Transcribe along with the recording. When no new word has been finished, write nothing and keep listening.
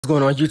What's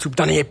going on YouTube?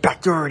 Donnie hit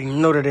back. You already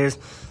know what it is.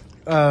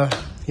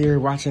 Here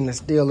watching the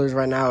Steelers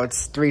right now.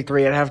 It's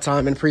 3-3 at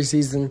halftime in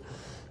preseason.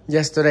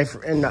 Yesterday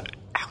in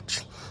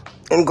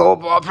goal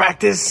ball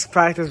practice.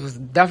 Practice was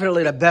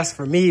definitely the best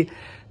for me.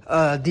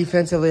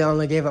 Defensively, I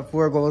only gave up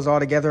 4 goals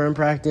altogether in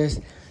practice.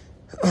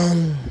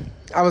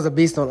 I was a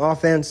beast on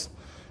offense.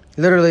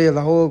 Literally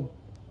the whole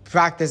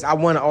practice, I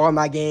won all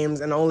my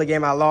games, and the only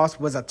game I lost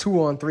was a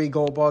 2-on-3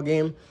 goal ball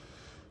game,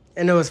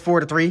 and it was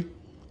 4-3.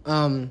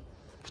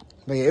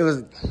 But yeah, it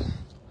was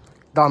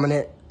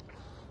dominant.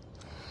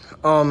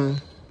 Yeah,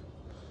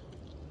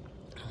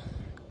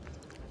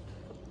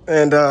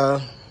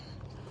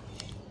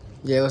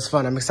 it was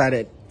fun. I'm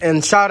excited.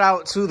 And shout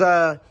out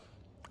to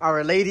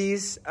our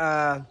ladies.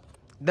 They're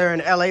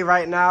in LA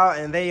right now,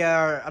 and they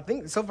are, I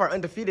think, so far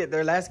undefeated.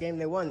 Their last game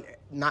they won,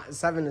 not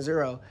 7-0.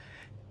 Oh,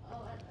 I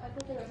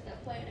thought they were still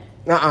playing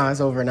it.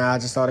 It's over now. I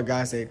just saw the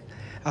guy say,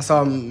 I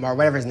saw him, or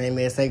whatever his name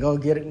is, say, go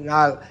get it.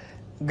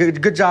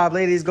 Good job,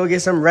 ladies. Go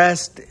get some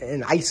rest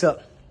and ice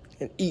up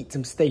and eat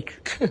some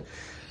steak.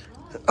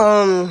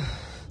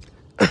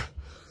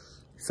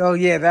 So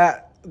yeah,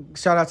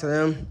 shout out to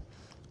them.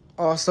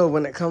 Also,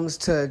 when it comes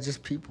to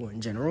just people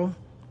in general,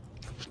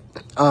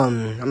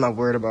 I'm not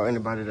worried about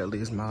anybody that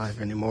leaves my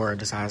life anymore or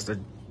decides to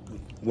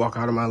walk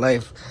out of my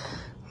life.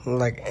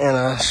 Like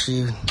Anna,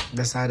 she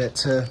decided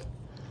to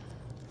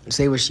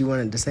say what she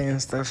wanted to say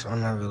and stuff, so I'm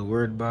not really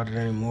worried about it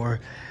anymore.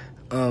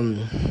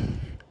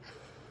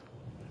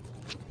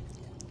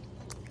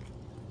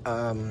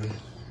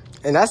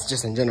 And that's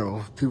just in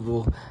general.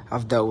 People,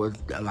 I've dealt with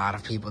a lot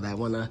of people that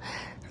want to,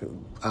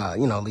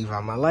 leave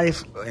out my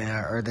life,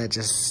 or that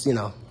just,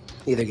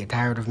 either get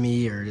tired of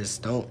me or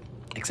just don't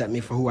accept me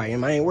for who I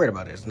am. I ain't worried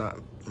about it. It's not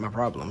my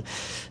problem.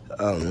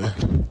 I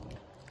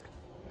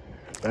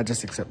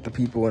just accept the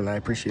people, and I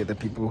appreciate the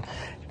people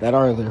that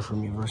are there for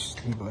me versus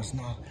the people that's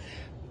not.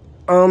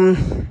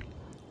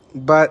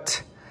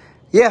 But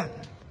yeah,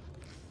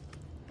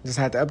 just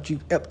had to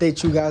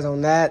update you guys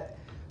on that.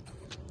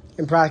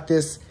 In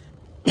practice,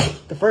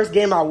 the first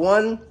game I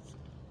won,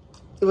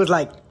 it was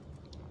like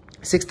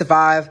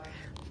 6-5.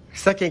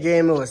 Second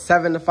game, it was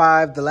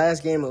 7-5. The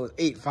last game, it was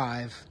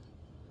 8-5.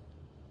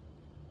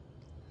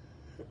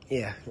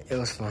 Yeah, it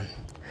was fun.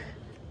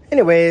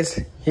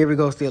 Anyways, here we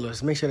go,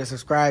 Steelers. Make sure to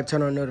subscribe,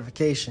 turn on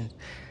notifications,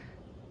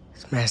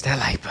 smash that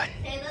like button.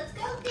 Hey, let's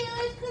go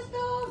Steelers,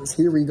 Crystal.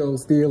 Here we go,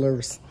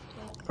 Steelers.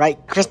 Right,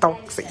 Crystal?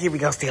 Here we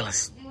go,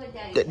 Steelers.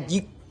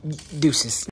 Deuces.